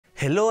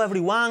Hello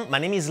everyone, my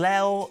name is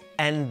Leo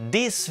and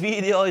this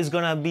video is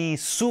gonna be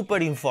super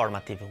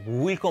informative. We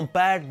will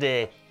compare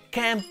the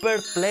Kemper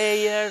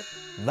Player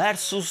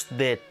versus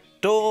the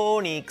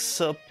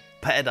ToneX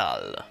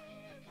Pedal.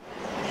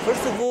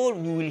 First of all,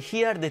 we will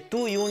hear the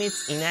two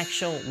units in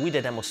action with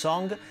the demo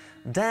song,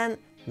 then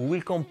we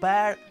will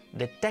compare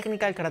the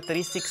technical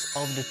characteristics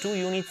of the two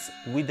units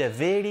with a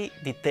very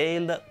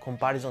detailed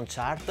comparison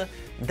chart,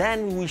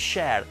 then we will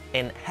share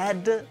an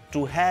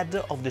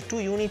head-to-head of the two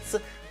units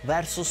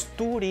versus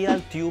two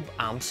real tube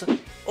amps,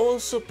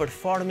 also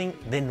performing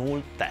the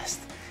null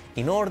test,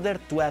 in order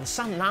to have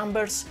some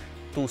numbers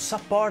to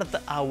support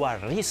our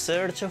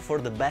research for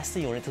the best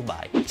unit to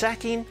buy.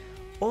 Checking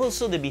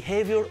also the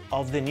behavior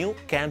of the new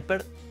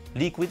Kemper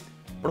Liquid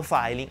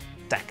Profiling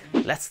Tech.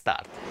 Let's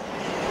start.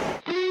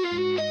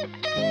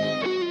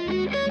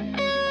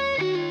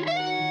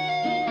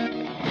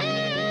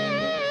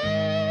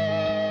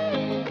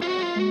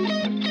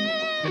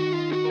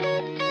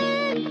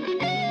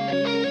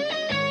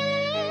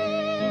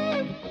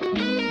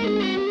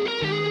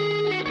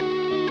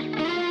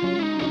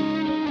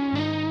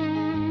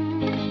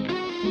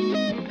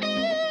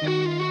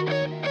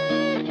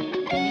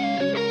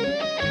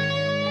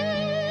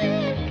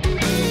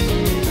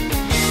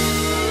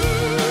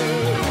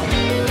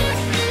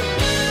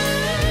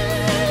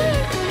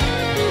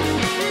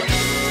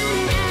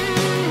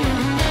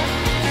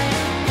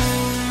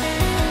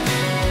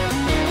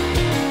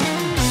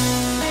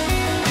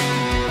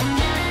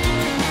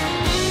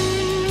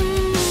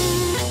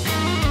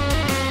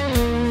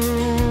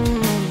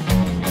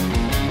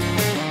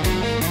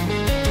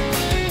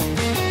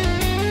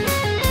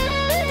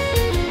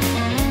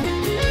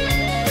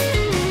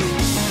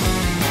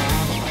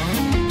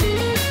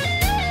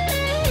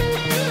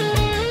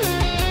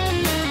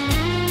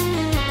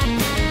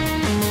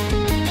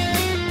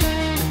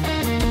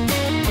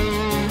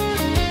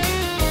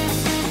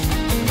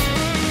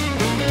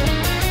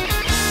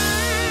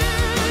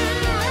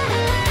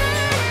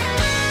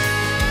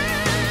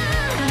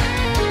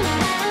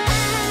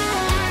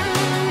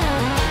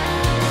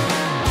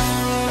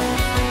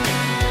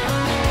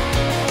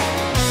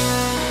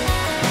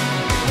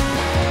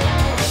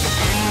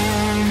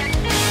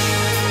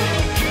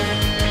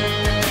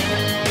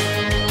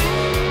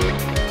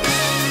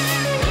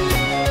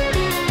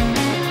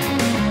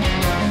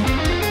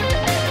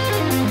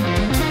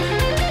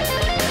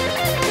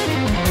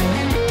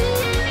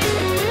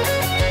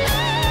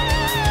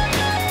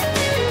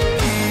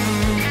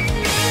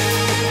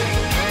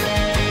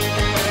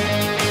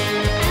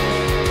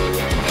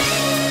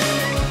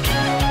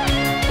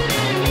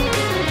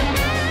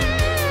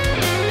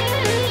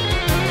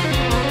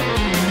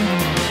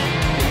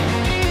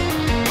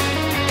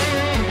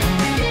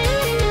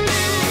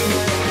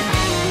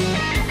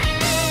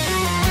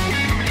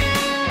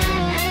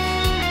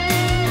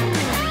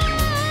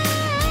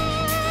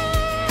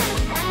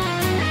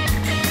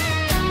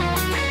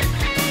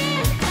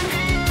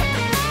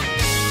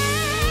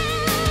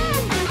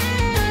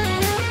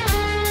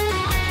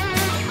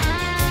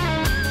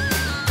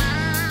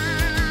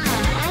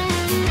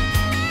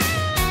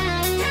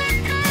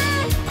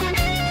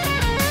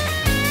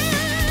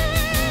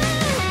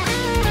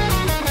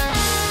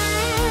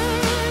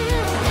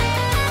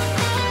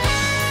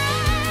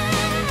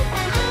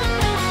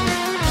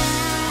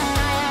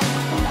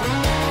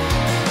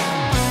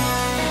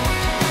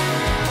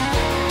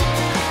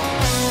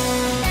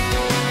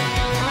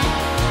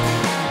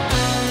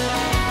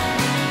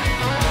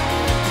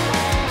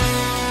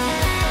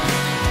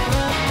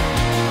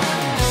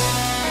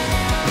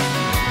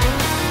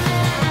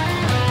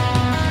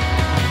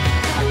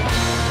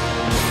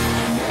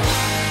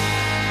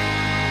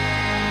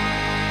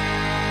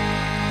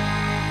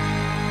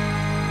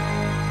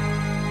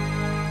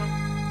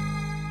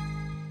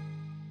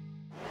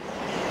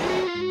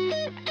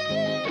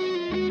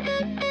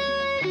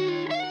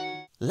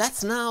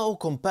 Let's now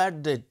compare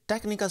the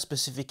technical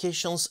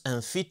specifications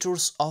and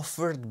features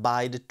offered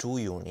by the two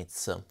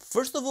units.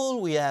 First of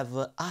all, we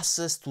have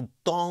access to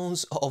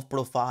tons of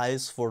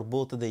profiles for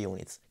both the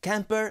units.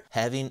 Kemper,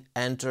 having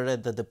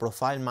entered the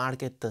profile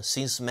market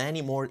since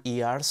many more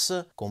years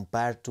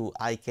compared to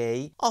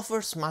IK,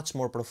 offers much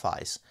more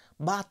profiles,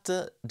 but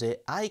the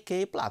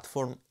IK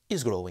platform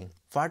is growing.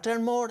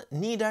 Furthermore,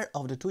 neither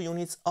of the two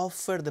units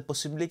offer the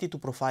possibility to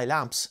profile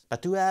amps,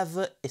 but you have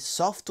a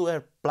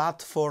software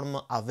platform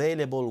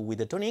available with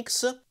the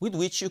ToneX, with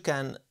which you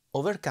can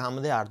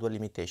overcome the hardware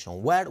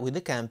limitation, where with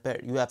the Kemper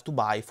you have to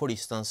buy, for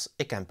instance,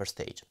 a Kemper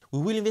stage. We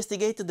will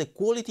investigate the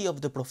quality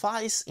of the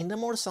profiles in the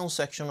more sound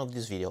section of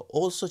this video,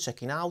 also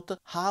checking out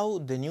how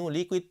the new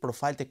liquid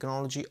profile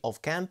technology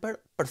of Kemper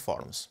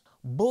performs.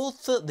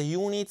 Both the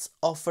units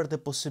offer the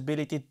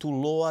possibility to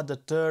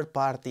load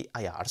third-party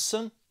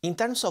IRs. In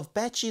terms of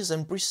patches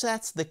and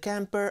presets, the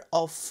Kemper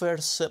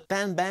offers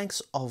 10 banks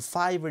of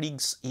 5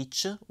 rigs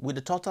each, with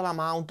a total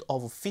amount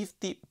of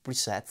 50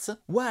 presets,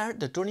 where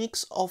the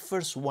ToneX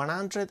offers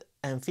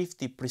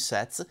 150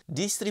 presets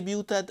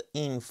distributed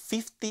in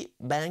 50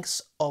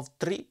 banks of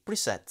 3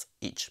 presets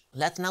each.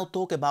 Let's now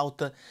talk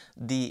about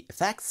the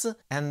effects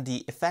and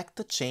the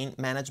effect chain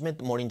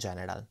management more in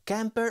general.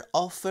 Kemper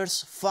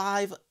offers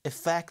 5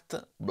 effect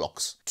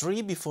blocks,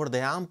 3 before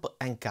the amp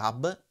and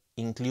cab,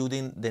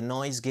 including the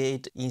noise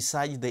gate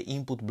inside the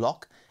input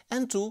block,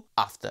 and 2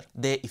 after.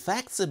 The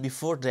effects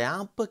before the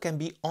amp can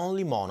be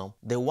only mono,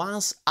 the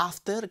ones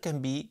after can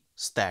be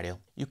stereo.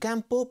 You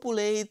can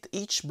populate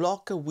each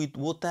block with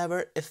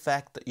whatever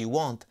effect you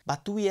want,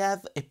 but we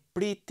have a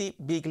pretty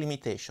big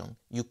limitation.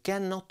 You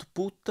cannot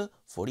put,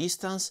 for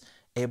instance,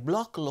 a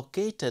block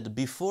located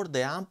before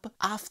the amp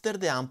after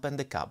the amp and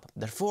the cab.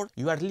 Therefore,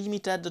 you are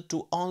limited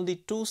to only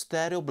 2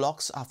 stereo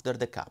blocks after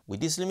the cab.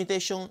 With this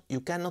limitation, you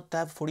cannot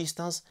have, for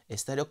instance, a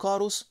stereo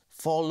chorus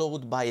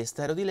followed by a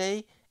stereo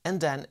delay and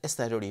then a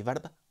stereo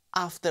reverb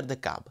after the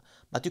cab,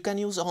 but you can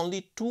use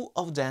only 2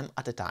 of them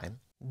at a time.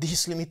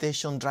 This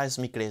limitation drives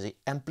me crazy,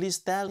 and please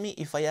tell me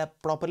if I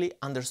have properly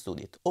understood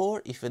it,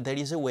 or if there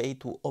is a way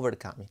to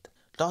overcome it.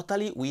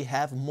 Totally, we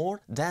have more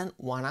than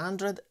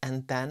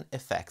 110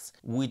 effects,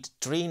 with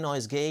 3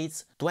 noise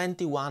gates,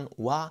 21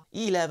 wah,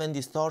 11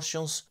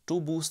 distortions,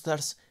 2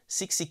 boosters,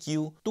 6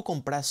 EQ, 2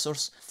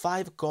 compressors,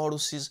 5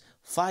 choruses,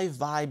 5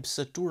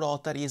 vibes, 2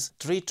 rotaries,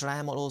 3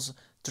 tremolos,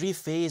 3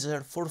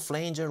 phaser, 4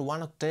 flanger,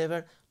 1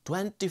 octaver,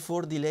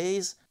 24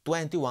 delays,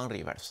 21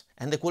 reverbs,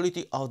 and the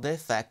quality of the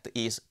effect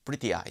is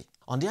pretty high.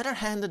 On the other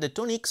hand, the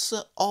ToneX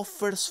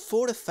offers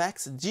 4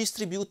 effects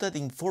distributed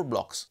in 4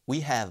 blocks.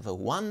 We have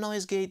 1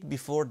 noise gate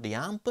before the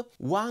amp,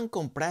 1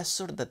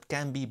 compressor that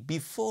can be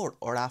before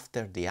or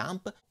after the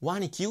amp,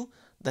 1 EQ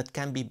that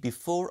can be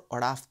before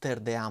or after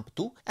the amp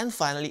too, and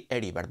finally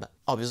a reverb,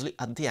 obviously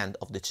at the end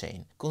of the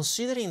chain.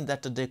 Considering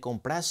that the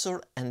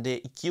compressor and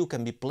the EQ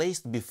can be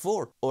placed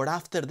before or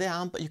after the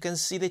amp, you can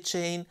see the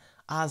chain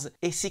as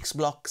a 6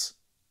 blocks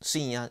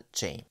signal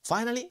chain.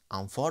 Finally,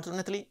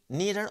 unfortunately,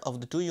 neither of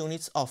the 2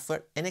 units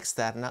offer an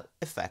external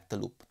effect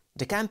loop.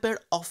 The Kemper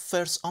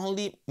offers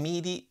only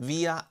MIDI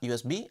via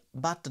USB,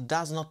 but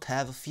does not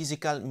have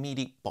physical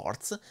MIDI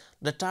ports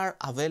that are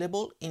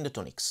available in the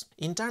ToneX.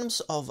 In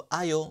terms of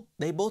I/O,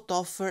 they both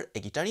offer a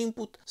guitar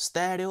input,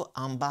 stereo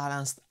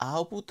unbalanced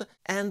output,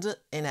 and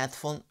an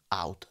headphone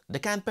out. The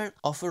Kemper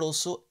offers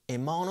also a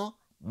mono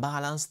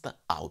balanced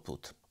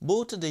output.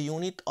 Both the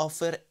unit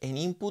offer an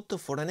input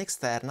for an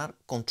external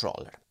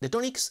controller. The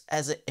ToneX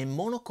has a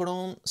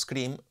monochrome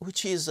screen,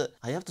 which is,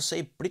 I have to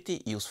say,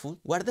 pretty useful,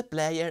 where the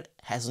player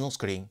has no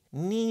screen,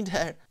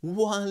 neither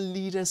one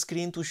little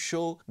screen to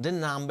show the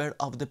number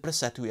of the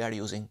preset we are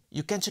using.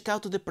 You can check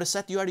out the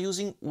preset you are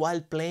using while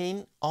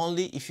playing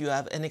only if you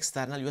have an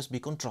external USB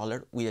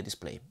controller with a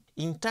display.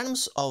 In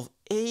terms of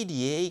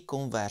ADA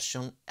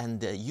conversion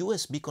and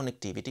USB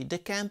connectivity, the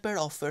Kemper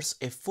offers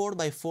a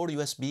 4x4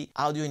 USB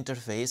audio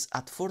interface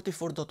at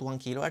 44.1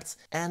 kHz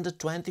and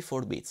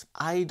 24 bits.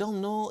 I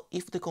don't know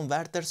if the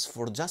converters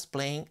for just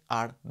playing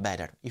are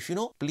better. If you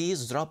know,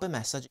 please drop a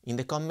message in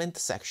the comment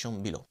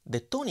section below. The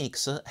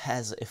ToneX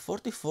has a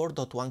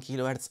 44.1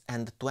 kHz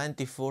and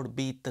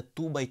 24-bit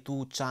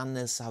 2x2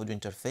 channels audio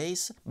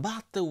interface,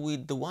 but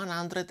with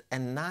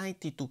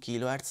 192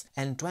 kHz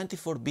and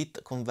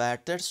 24-bit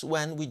converters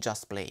when we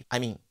just play.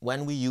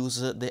 When we use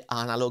the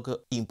analog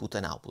input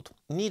and output.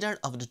 Neither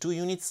of the 2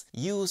 units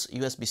use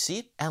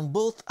USB-C, and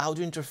both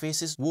audio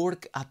interfaces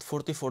work at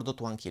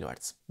 44.1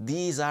 kHz.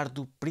 These are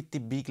 2 pretty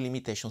big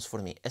limitations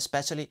for me,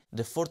 especially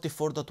the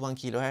 44.1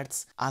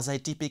 kHz, as I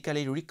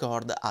typically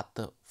record at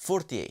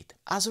 48.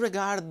 As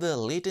regards the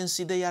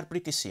latency, they are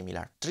pretty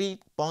similar,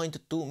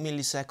 3.2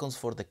 milliseconds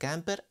for the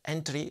Kemper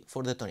and 3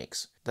 for the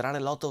ToneX. There are a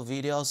lot of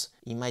videos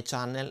in my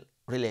channel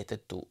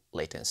related to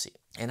latency,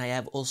 and I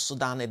have also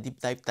done a deep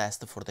dive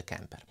test for the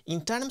Kemper.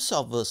 In terms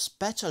of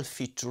special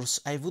features,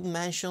 I would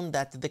mention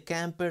that the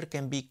Kemper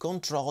can be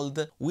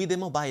controlled with a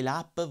mobile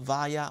app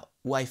via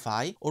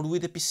Wi-Fi or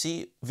with a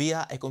PC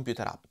via a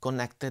computer app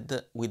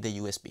connected with the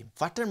USB.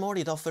 Furthermore,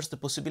 it offers the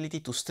possibility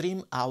to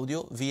stream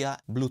audio via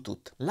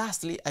Bluetooth.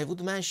 Lastly, I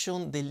would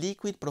mention the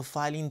Liquid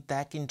Profiling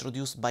Tech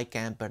introduced by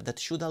Kemper that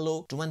should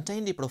allow to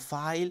maintain the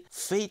profile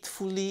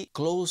faithfully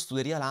close to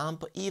the real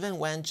amp even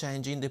when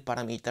changing the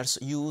parameters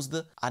used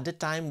at the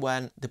time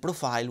when the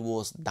profile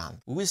was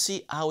done. We will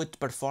see how it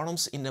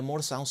performs in the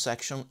more sound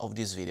section of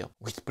this video,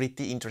 with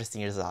pretty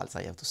interesting results,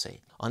 I have to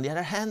say. On the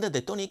other hand,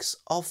 the ToneX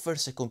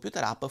offers a computer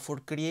app for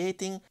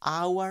creating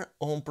our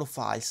own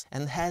profiles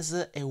and has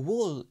a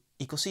whole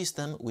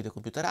ecosystem with a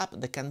computer app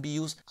that can be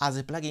used as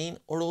a plugin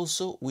or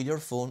also with your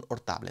phone or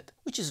tablet,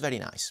 which is very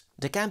nice.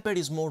 The Kemper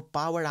is more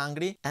power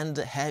hungry and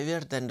heavier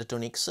than the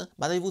ToneX,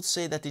 but I would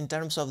say that in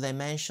terms of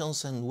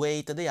dimensions and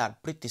weight they are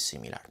pretty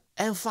similar.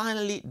 And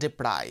finally, the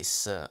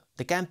price.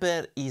 The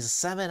Kemper is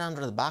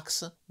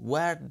 $700,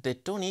 where the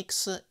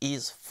ToneX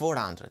is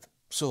 $400.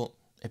 So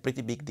a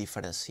pretty big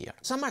difference here.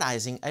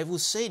 Summarizing, I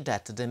would say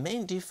that the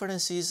main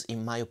differences,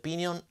 in my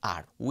opinion,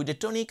 are: with the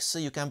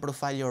ToneX you can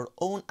profile your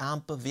own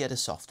amp via the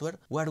software,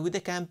 where with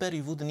the Kemper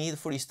you would need,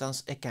 for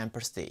instance, a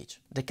Kemper stage.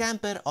 The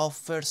Kemper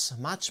offers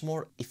much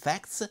more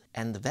effects,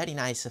 and very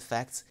nice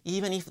effects,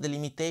 even if the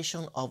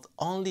limitation of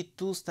only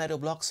 2 stereo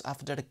blocks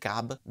after the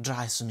cab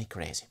drives me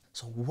crazy.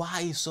 So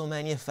why so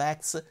many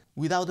effects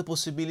without the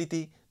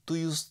possibility to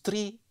use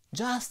 3?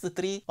 Just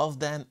 3 of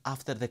them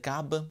after the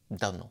cab?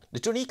 Don't know.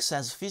 The ToneX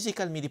has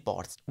physical MIDI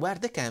ports, where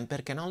the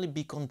Kemper can only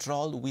be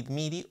controlled with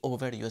MIDI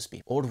over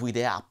USB, or with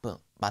the app,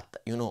 but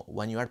you know,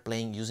 when you are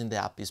playing using the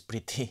app is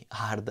pretty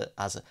hard,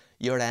 as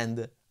your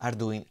hand are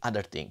doing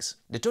other things.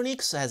 The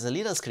ToneX has a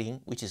little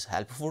screen, which is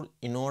helpful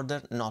in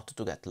order not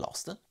to get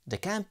lost. The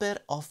Kemper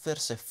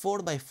offers a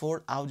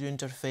 4x4 audio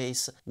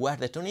interface, where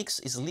the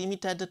ToneX is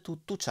limited to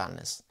 2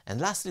 channels.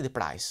 And lastly, the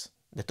price.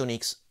 The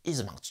ToneX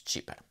is much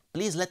cheaper.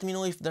 Please let me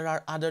know if there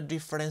are other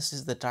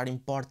differences that are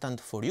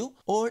important for you,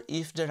 or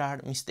if there are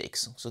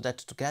mistakes, so that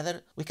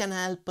together we can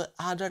help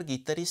other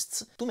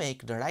guitarists to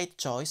make the right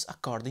choice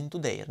according to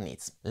their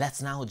needs.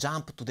 Let's now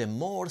jump to the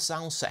more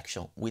sound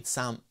section with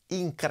some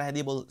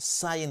incredible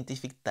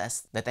scientific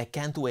tests that I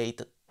can't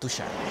wait to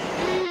share.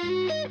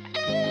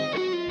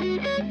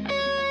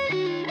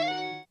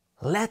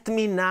 Let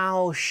me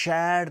now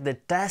share the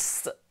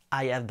tests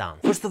I have done.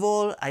 First of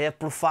all, I have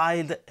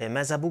profiled a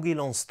Mesa Boogie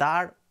Lone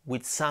Star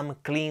with some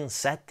clean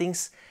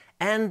settings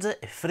and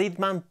a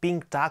Friedman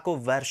Pink Taco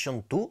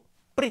version 2,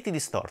 pretty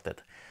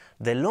distorted.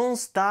 The Lone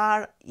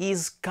Star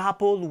is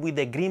coupled with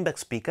a greenback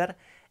speaker,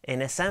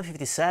 an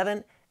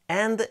SM57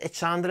 and a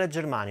Chandler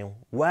Germanium,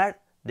 where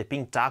the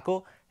Pink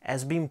Taco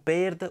has been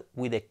paired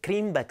with a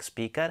creamback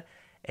speaker,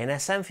 an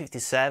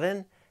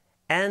SM57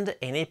 and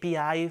an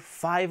API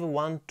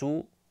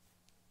 512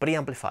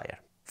 preamplifier.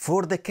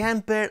 For the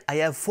Kemper, I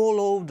have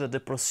followed the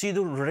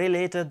procedure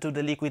related to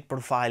the liquid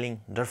profiling,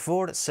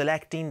 therefore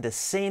selecting the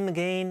same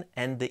gain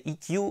and the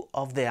EQ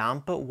of the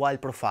amp while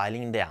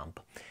profiling the amp,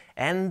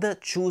 and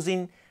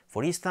choosing,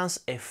 for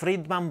instance, a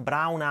Friedman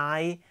Brown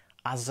Eye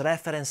as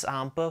reference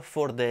amp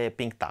for the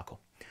Pink Taco.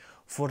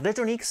 For the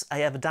ToneX, I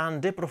have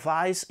done the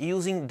profiles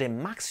using the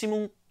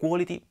maximum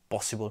quality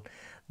possible.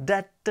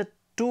 That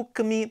took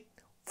me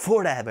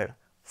forever,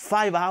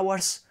 5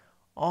 hours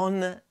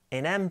on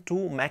an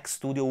M2 Mac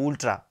Studio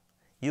Ultra.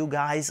 You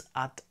guys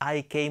at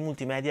IK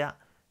Multimedia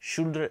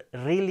should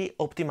really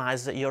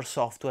optimize your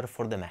software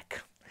for the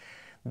Mac.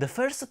 The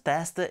first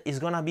test is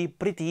gonna be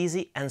pretty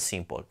easy and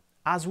simple,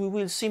 as we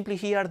will simply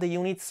hear the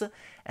units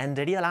and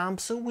the real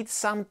amps with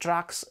some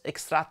tracks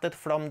extracted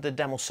from the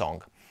demo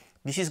song.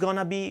 This is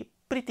gonna be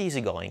pretty easy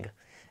going.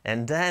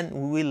 And then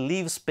we will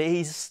leave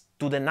space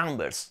to the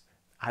numbers.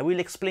 I will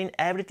explain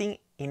everything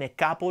in a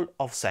couple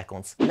of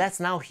seconds. Let's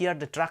now hear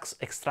the tracks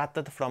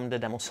extracted from the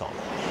demo song.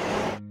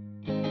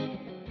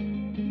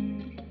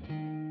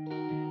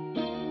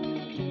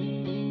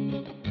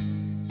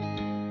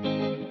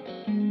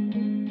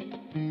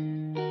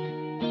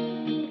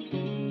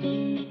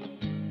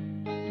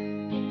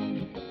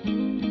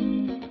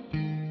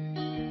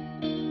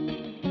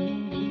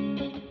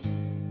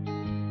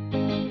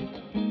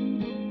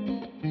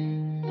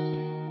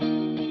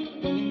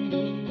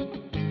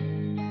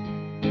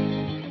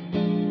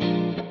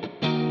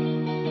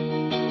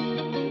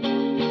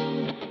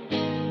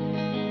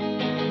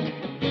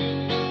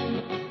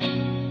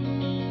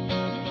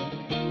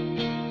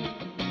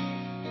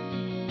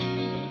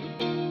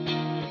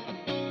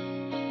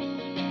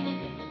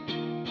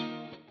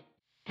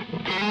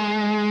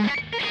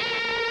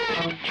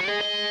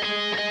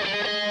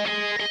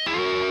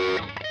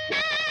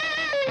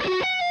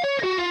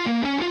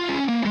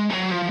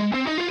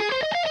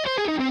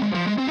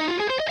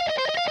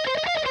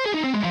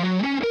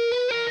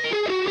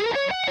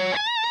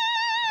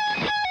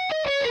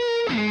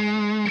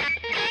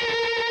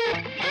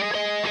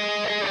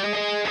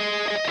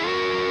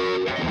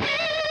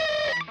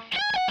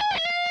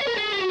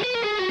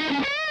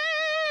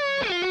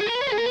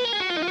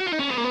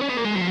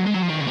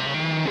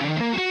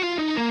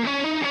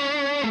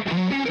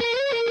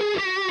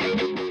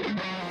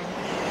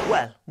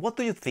 Well, what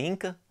do you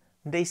think?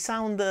 They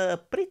sound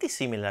pretty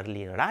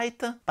similarly,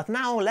 right? But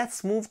now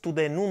let's move to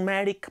the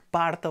numeric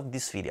part of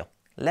this video.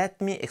 Let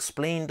me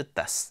explain the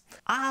test.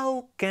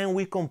 How can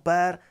we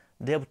compare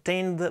the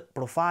obtained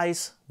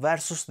profiles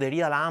versus the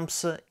real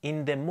amps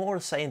in the more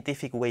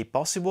scientific way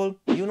possible?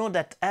 You know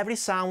that every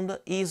sound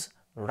is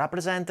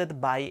represented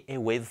by a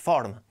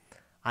waveform.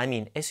 I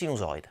mean a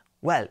sinusoid.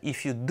 Well,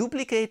 if you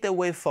duplicate a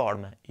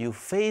waveform, you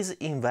phase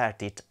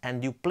invert it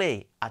and you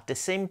play at the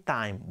same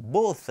time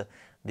both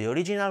the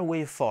original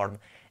waveform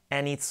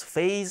and its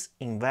phase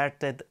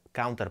inverted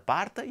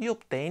counterpart, you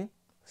obtain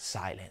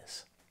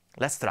silence.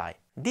 Let's try.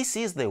 This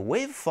is the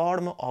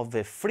waveform of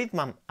a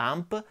Friedman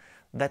amp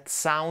that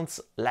sounds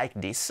like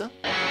this.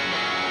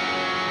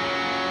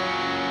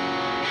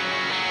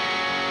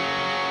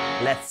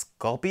 Let's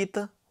copy it,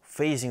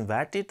 phase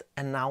invert it,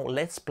 and now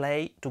let's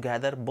play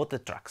together both the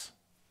tracks.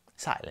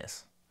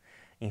 Silence.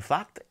 In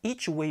fact,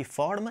 each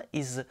waveform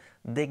is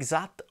the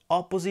exact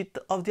opposite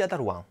of the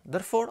other one,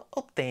 therefore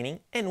obtaining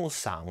a null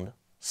sound,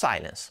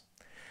 silence.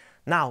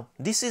 Now,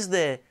 this is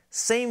the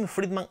same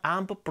Friedman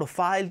amp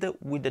profiled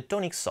with the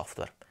ToneX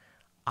software.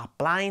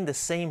 Applying the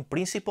same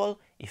principle,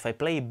 if I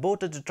play both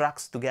the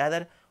tracks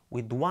together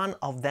with one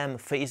of them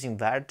phase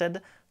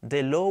inverted,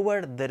 the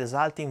lower the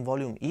resulting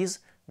volume is,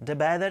 the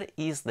better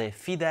is the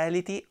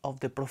fidelity of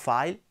the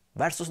profile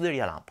versus the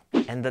real amp.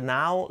 And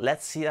now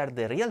let's hear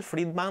the real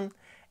Friedman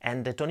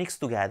and the ToneX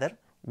together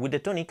with the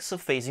ToneX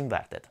phase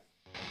inverted.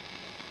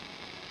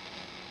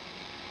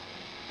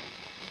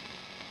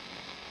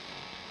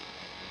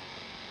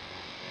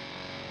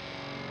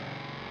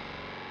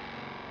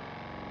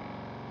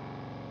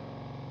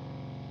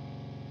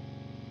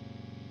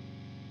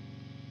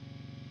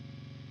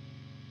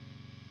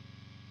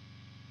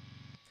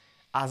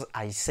 As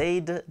I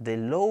said, the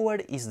lower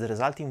is the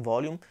resulting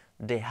volume,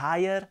 the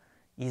higher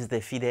is the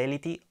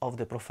fidelity of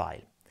the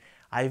profile.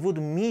 I would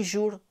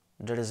measure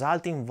the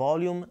resulting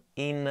volume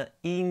in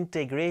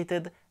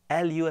integrated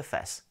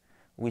LUFS,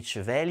 which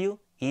value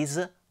is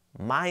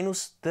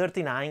minus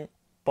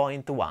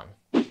 39.1.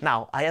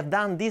 Now, I have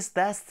done this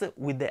test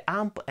with the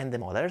amp and the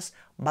models,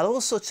 but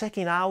also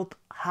checking out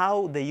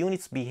how the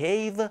units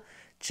behave,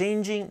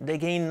 changing the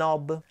gain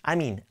knob.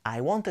 I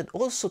wanted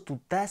also to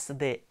test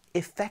the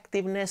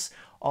effectiveness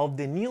of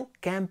the new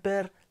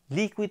Kemper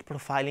Liquid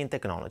Profiling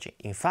technology.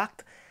 In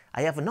fact,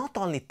 I have not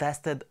only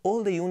tested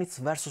all the units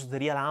versus the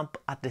real amp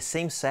at the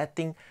same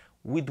setting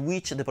with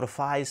which the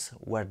profiles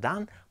were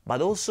done,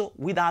 but also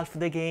with half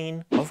the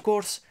gain. Of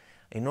course,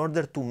 in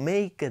order to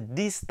make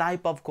this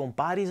type of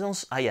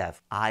comparisons, I have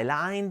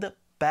aligned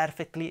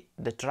perfectly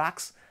the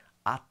tracks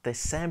at the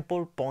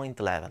sample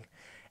point level,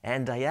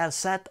 and I have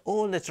set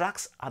all the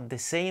tracks at the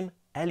same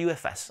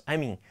LUFS.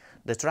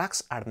 The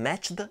tracks are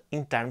matched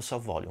in terms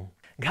of volume.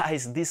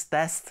 Guys, this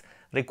test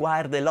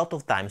required a lot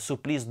of time, so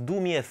please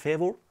do me a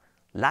favor,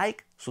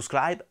 like,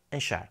 subscribe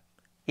and share.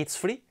 It's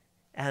free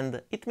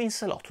and it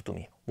means a lot to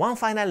me. One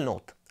final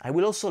note, I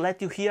will also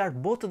let you hear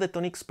both the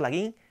ToneX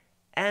plugin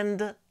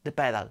and the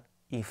pedal.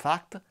 In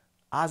fact,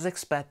 as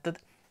expected,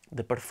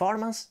 the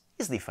performance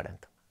is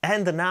different.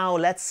 And now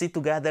let's see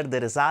together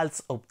the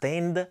results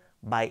obtained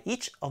by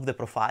each of the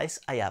profiles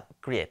I have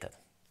created.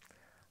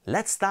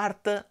 Let's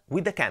start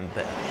with the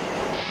Kemper.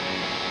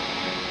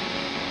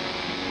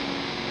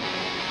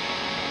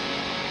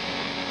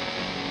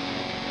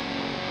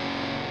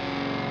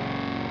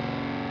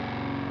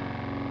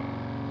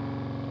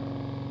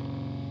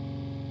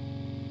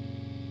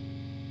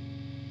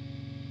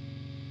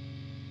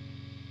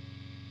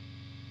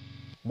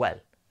 Well,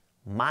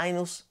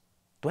 minus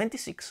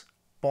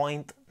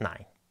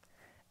 26.9.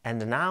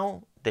 And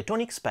now the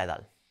ToneX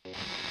pedal.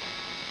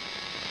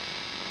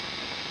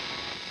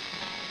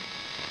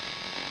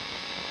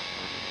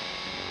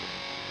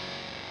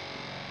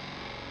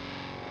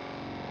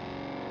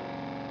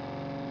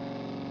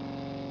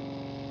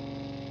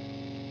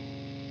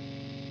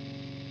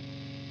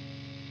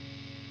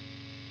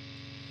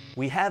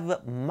 We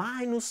have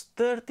minus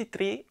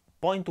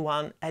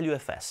 33.1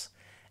 LUFS.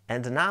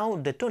 And now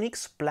the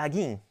ToneX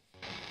plugin.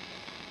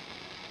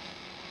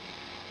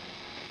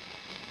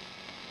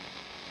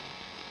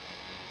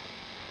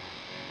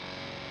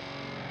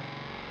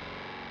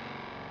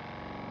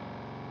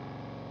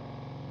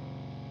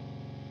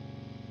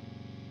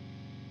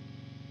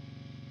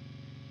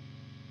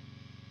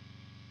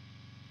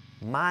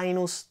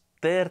 Minus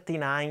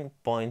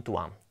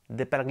 39.1.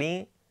 The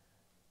plugin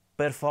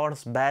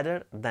performs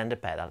better than the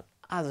pedal,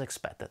 as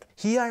expected.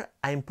 Here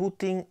I'm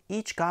putting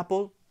each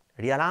couple,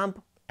 real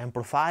amp and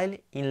profile,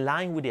 in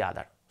line with the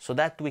other, so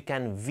that we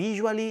can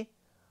visually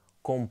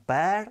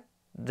compare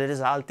the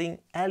resulting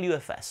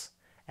LUFS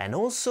and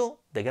also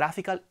the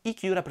graphical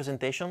EQ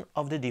representation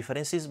of the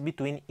differences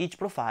between each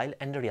profile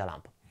and the real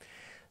amp.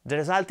 The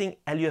resulting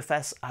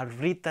LUFS are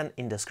written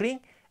in the screen,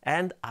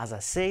 and as I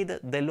said,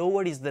 the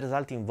lower is the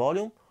resulting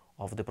volume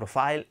of the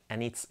profile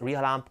and its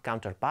real amp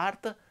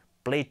counterpart,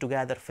 played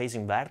together phase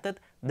inverted,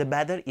 the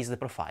better is the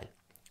profile.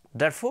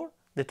 Therefore,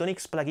 the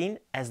ToneX plugin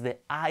has the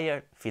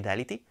higher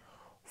fidelity,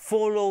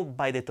 followed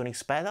by the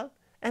ToneX pedal,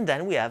 and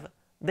then we have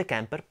the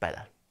Kemper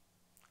pedal.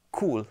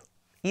 Cool,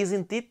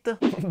 isn't it?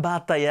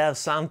 But I have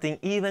something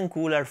even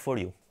cooler for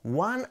you.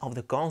 One of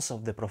the cons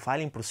of the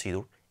profiling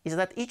procedure is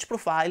that each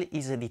profile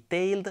is a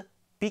detailed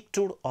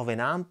picture of an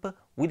amp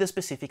with a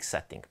specific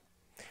setting.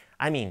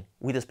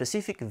 With a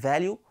specific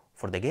value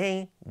for the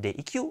gain, the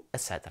EQ,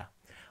 etc.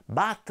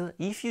 But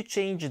if you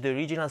change the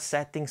original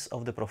settings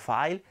of the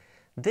profile,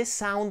 the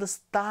sound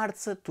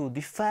starts to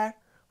differ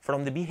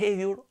from the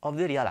behavior of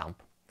the real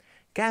amp.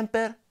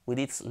 Kemper, with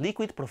its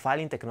liquid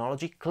profiling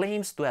technology,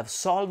 claims to have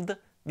solved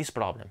this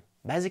problem.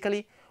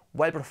 Basically,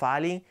 while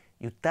profiling,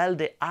 you tell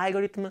the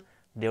algorithm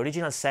the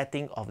original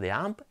setting of the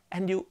amp,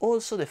 and you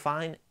also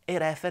define a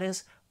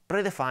reference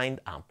predefined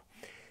amp.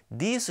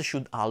 This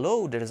should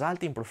allow the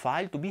resulting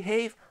profile to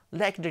behave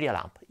like the real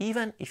amp,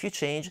 even if you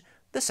change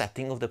the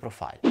setting of the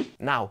profile.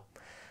 Now,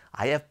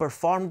 I have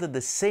performed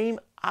the same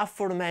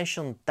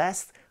aforementioned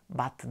test,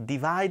 but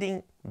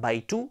dividing by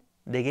 2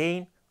 the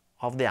gain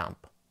of the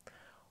amp.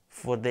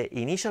 For the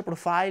initial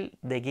profile,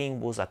 the gain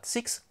was at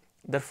 6,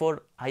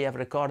 therefore I have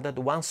recorded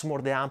once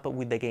more the amp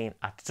with the gain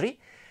at 3,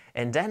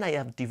 and then I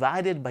have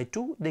divided by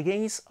 2 the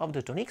gains of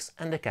the ToneX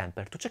and the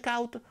Kemper to check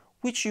out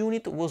which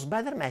unit was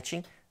better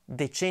matching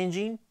the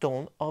changing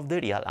tone of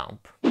the real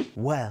amp.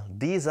 Well,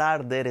 these are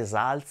the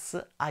results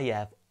I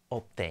have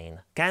obtained.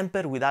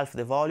 Kemper with half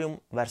the volume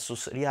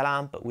versus real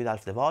amp with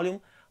half the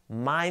volume,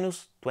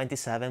 minus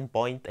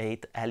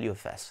 27.8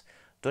 LUFS.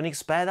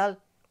 ToneX Pedal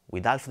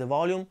with half the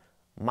volume,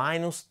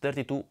 minus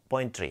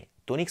 32.3.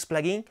 ToneX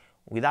plugin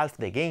with half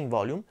the gain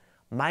volume,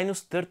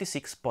 minus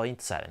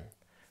 36.7.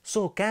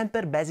 So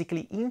Kemper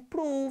basically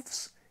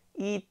improves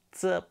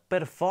its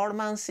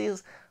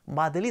performances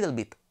but a little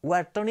bit,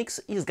 where ToneX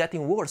is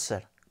getting worse,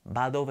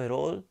 but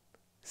overall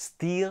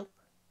still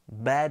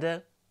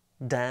better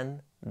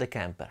than the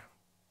Kemper.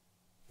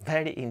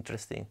 Very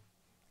interesting,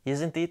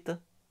 isn't it?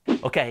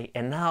 Okay,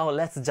 and now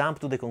let's jump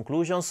to the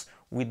conclusions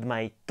with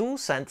my 2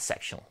 cents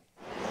section.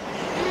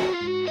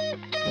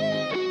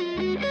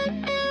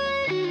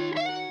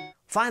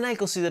 Final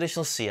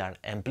considerations here,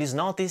 and please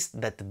notice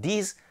that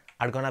these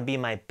are gonna be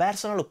my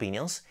personal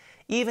opinions,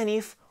 even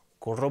if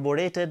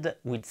corroborated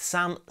with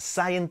some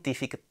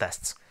scientific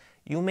tests.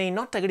 You may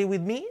not agree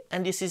with me,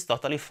 and this is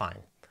totally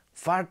fine.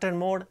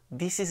 Furthermore,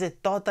 this is a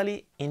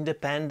totally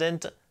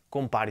independent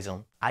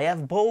comparison. I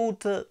have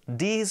bought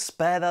these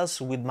pedals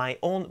with my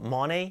own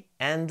money,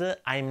 and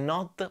I'm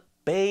not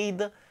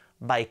paid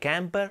by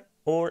Kemper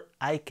or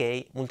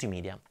IK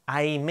Multimedia.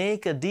 I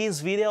make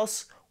these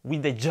videos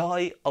with the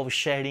joy of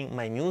sharing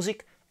my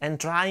music and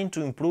trying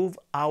to improve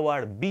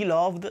our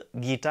beloved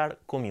guitar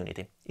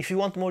community. If you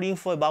want more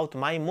info about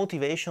my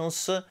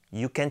motivations,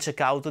 you can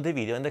check out the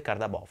video in the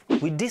card above.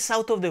 With this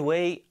out of the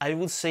way, I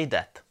would say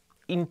that,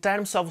 in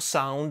terms of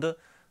sound,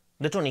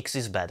 the ToneX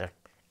is better.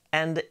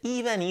 And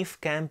even if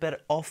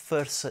Kemper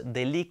offers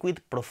the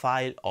liquid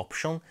profile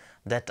option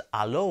that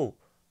allow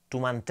to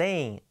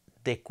maintain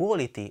the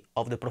quality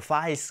of the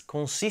profiles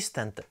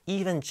consistent,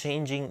 even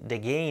changing the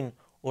gain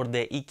or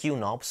the EQ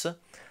knobs,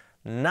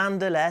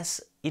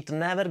 nonetheless it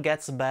never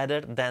gets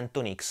better than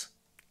ToneX,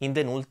 in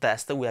the null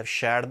test we have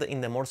shared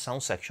in the more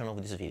sound section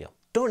of this video.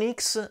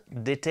 ToneX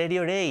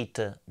deteriorate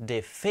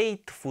the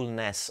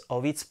faithfulness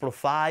of its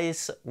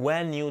profiles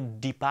when you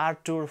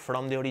departure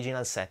from the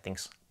original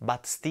settings,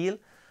 but still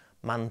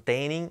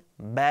maintaining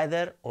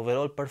better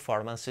overall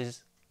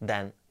performances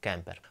than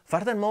Kemper.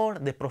 Furthermore,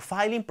 the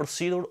profiling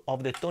procedure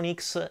of the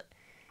ToneX,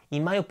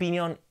 in my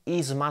opinion,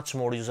 is much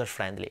more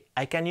user-friendly.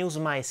 I can use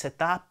my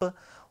setup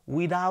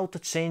without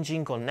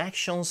changing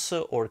connections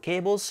or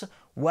cables,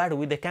 where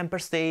with the Kemper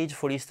stage,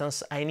 for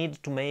instance, I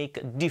need to make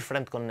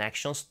different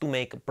connections to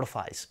make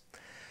profiles.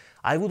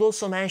 I would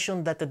also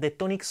mention that the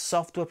ToneX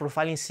software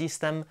profiling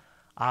system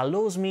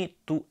allows me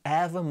to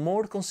have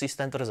more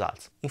consistent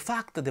results. In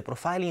fact, the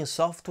profiling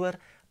software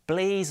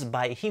plays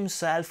by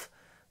himself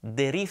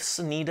the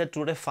riffs needed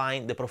to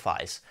refine the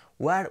profiles,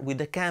 where with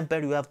the Kemper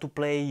you have to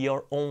play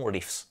your own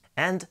riffs.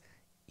 And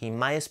in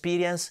my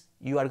experience,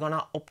 you are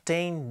gonna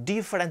obtain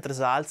different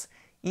results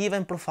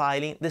even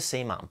profiling the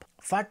same amp.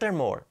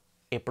 Furthermore,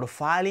 a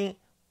profiling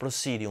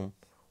procedure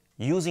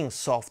using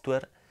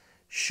software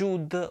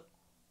should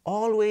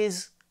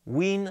always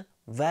win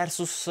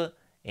versus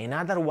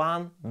another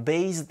one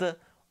based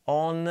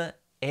on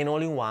an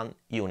all-in-one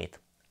unit,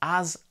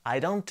 as I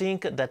don't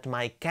think that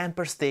my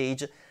Kemper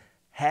stage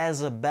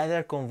has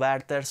better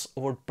converters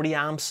or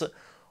preamps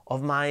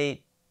of my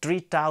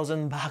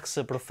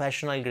 $3,000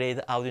 professional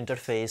grade audio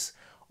interface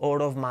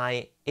or of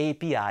my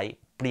API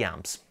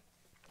preamps.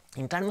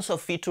 In terms of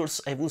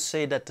features, I would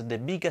say that the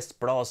biggest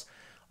pros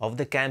of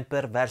the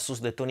Kemper versus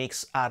the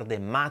ToneX are the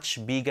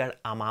much bigger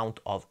amount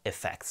of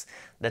effects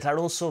that are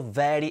also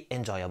very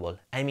enjoyable.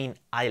 I mean,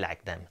 I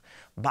like them,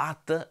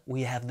 but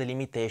we have the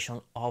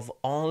limitation of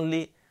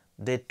only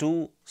the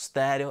 2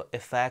 stereo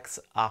effects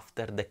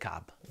after the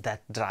cab.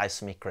 That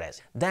drives me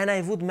crazy. Then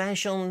I would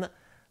mention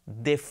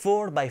the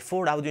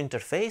 4x4 audio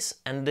interface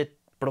and the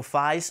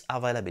profiles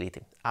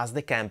availability, as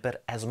the Kemper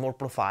has more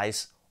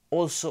profiles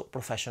also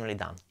professionally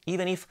done,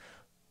 even if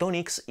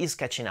ToneX is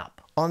catching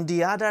up. On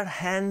the other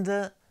hand,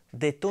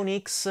 the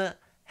ToneX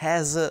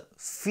has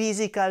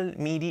physical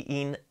MIDI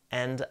in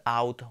and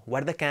out,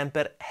 where the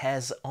Kemper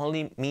has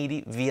only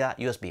MIDI via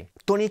USB.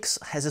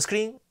 ToneX has a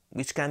screen,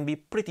 which can be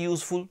pretty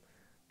useful,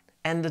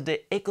 and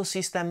the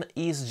ecosystem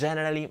is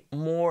generally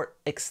more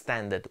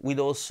extended, with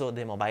also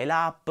the mobile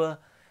app,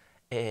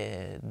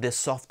 the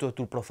software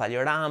to profile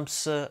your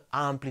amps,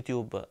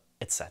 Amplitude,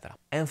 etc.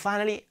 And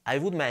finally, I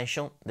would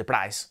mention the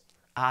price,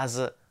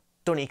 as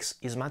ToneX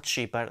is much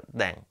cheaper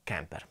than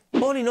Kemper.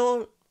 All in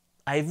all,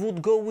 I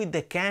would go with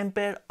the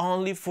Kemper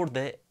only for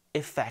the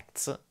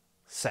effects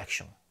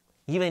section,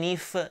 even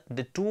if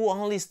the 2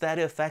 only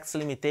stereo effects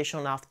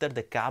limitation after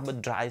the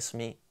cab drives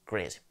me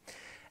crazy,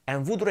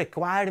 and would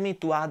require me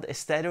to add a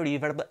stereo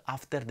reverb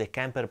after the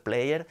Kemper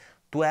Player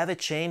to have a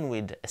chain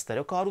with a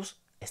stereo chorus,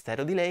 a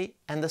stereo delay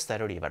and a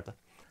stereo reverb.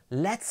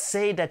 Let's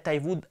say that I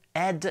would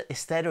add a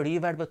stereo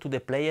reverb to the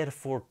player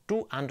for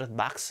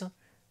 $200,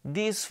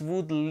 this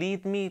would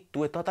lead me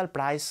to a total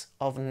price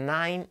of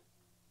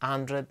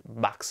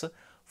 $900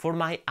 for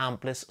my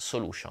ampless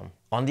solution.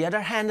 On the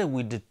other hand,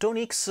 with the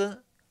ToneX,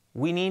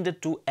 we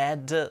need to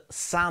add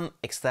some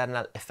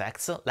external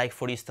effects, like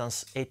for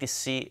instance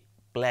ATC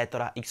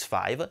Plethora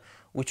X5,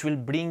 which will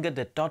bring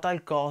the total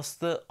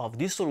cost of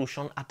this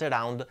solution at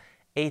around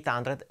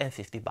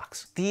 $850.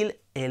 Still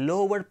a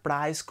lower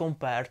price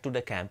compared to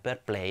the Kemper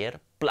Player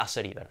plus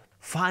a reverb.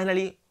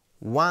 Finally,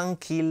 one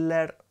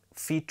killer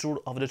feature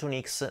of the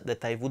ToneX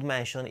that I would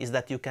mention is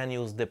that you can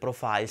use the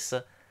profiles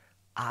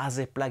as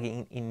a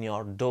plugin in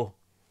your DAW,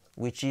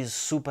 which is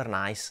super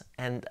nice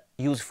and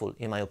useful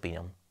in my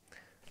opinion,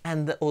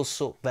 and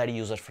also very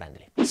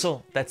user-friendly.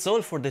 So that's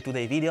all for the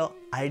today video.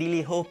 I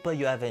really hope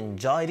you have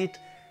enjoyed it,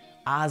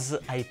 as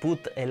I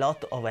put a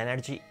lot of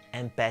energy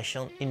and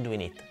passion in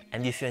doing it.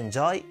 And if you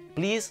enjoy,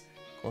 please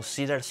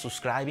consider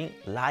subscribing,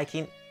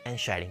 liking and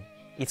sharing.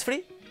 It's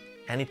free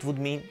and it would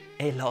mean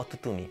a lot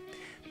to me.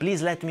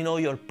 Please let me know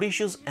your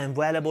precious and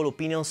valuable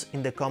opinions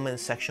in the comment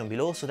section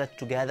below, so that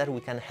together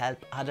we can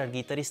help other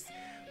guitarists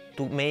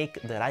to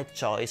make the right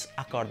choice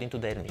according to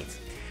their needs.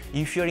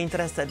 If you're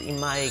interested in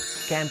my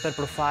Kemper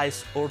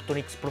profiles or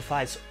ToneX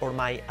profiles or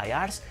my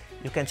IRs,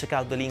 you can check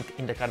out the link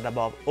in the card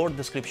above or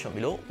description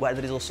below, where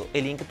there is also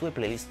a link to a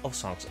playlist of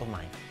songs of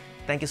mine.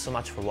 Thank you so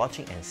much for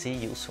watching and see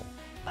you soon.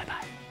 Bye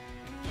bye.